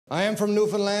I am from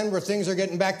Newfoundland, where things are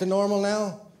getting back to normal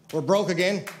now. We're broke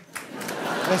again.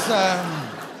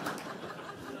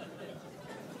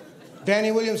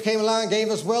 Danny Williams came along and gave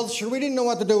us wealth. Sure, we didn't know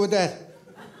what to do with that.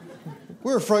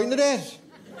 We were frightened to death.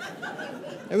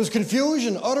 It was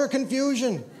confusion, utter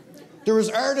confusion. There was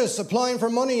artists applying for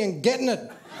money and getting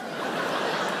it.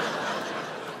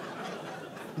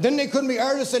 Then they couldn't be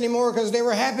artists anymore because they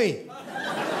were happy.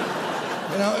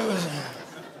 You know, it was...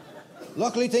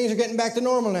 Luckily, things are getting back to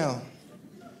normal now.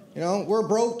 You know, we're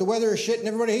broke, the weather is shit, and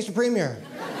everybody hates the premier.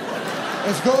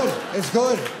 It's good, it's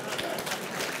good.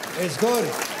 It's good.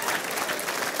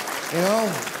 You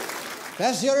know,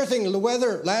 that's the other thing, the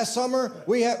weather. Last summer,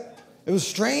 it was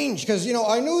strange, because, you know,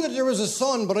 I knew that there was a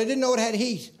sun, but I didn't know it had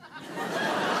heat.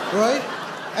 Right?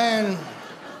 And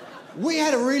we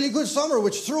had a really good summer,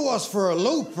 which threw us for a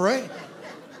loop, right?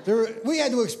 We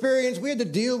had to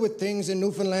deal with things in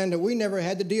Newfoundland that we never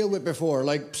had to deal with before,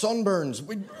 like sunburns.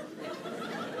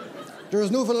 There was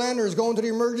Newfoundlanders going to the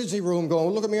emergency room going,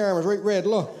 look at my arm, it's right red,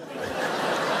 look.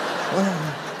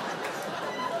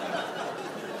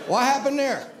 What happened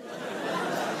there?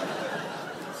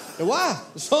 The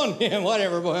what? The sun, yeah,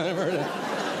 whatever.